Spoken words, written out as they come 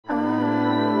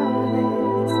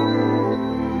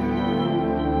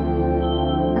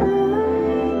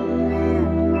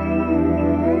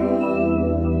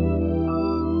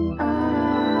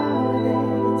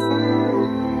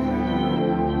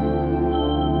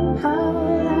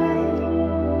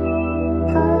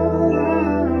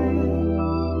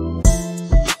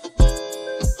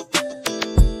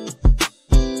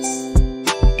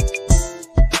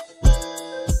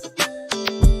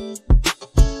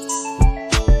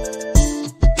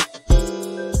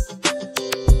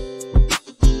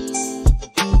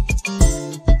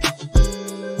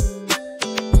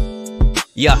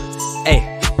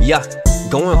Yeah,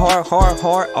 going hard, hard,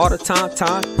 hard all the time,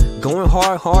 time. Going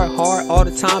hard, hard, hard all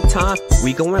the time, time.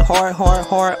 We going hard, hard,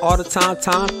 hard all the time,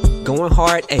 time. Going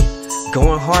hard, ayy.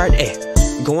 Going hard,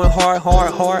 ayy. Going hard,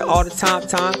 hard, hard all the time,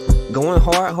 time. Going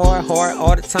hard, hard, hard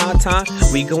all the time, time.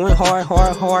 We going hard,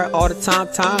 hard, hard all the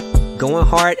time, time. Going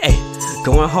hard, ayy.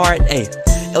 Going hard, ayy.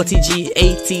 LTG,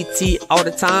 ATT all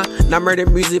the time. Not murder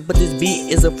music, but this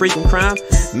beat is a freaking crime.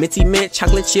 Minty mint,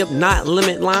 chocolate chip, not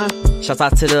lemon lime. Shouts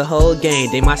out to the whole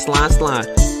gang, they my slime.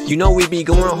 You know we be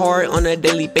going hard on a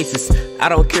daily basis. I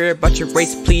don't care about your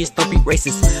race, please don't be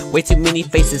racist. Way too many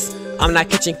faces, I'm not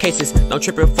catching cases. Don't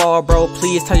trip and fall, bro,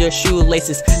 please tie your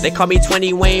shoelaces. They call me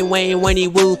 20 Wayne,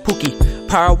 woo, Pookie.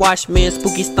 Power wash, man,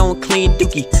 spooky, stone, clean,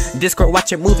 dookie. Discord,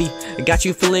 watch a movie, got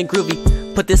you feeling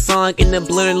groovy. Put this song in the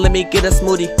blender, let me get a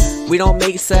smoothie. We don't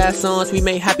make sad songs, we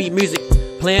make happy music.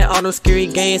 Playing all those scary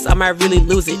games, I might really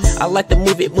lose it. I like to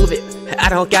move it, I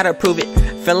don't gotta prove it.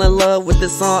 Fell in love with the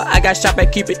song, I got shot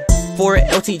at Cupid. For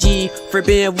LTG, for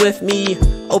being with me.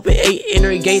 Open 8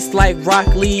 inner gates like Rock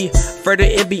Lee. Further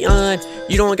and beyond,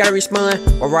 you don't gotta respond.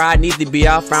 Or where I need to be,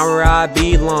 I'll find where I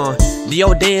belong.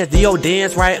 D.O.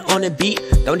 dance right on the beat.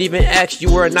 Don't even ask,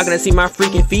 you are not gonna see my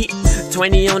freaking feet.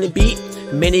 20 on the beat,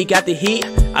 many got the heat.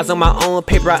 I was on my own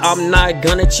paper, I'm not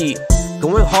gonna cheat.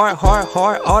 Going hard, hard,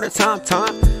 hard all the time,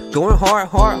 time. Going hard,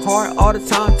 hard, hard all the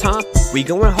time, time. We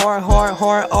going hard, hard,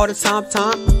 hard all the time,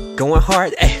 time. Going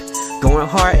hard, ayy. Going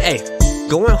hard, ayy.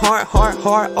 Going hard, hard,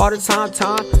 hard all the time,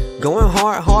 time. Going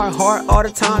hard, hard, hard all the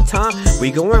time, time.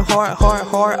 We going hard, hard,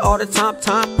 hard all the time,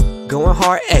 time. Going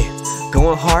hard, ayy.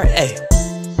 Going hard, ayy.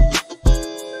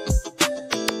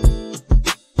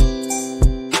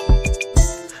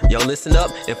 Yo, listen up,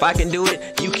 if I can do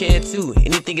it, you can too.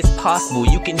 Anything is possible,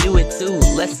 you can do it too.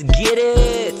 Let's get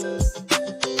it.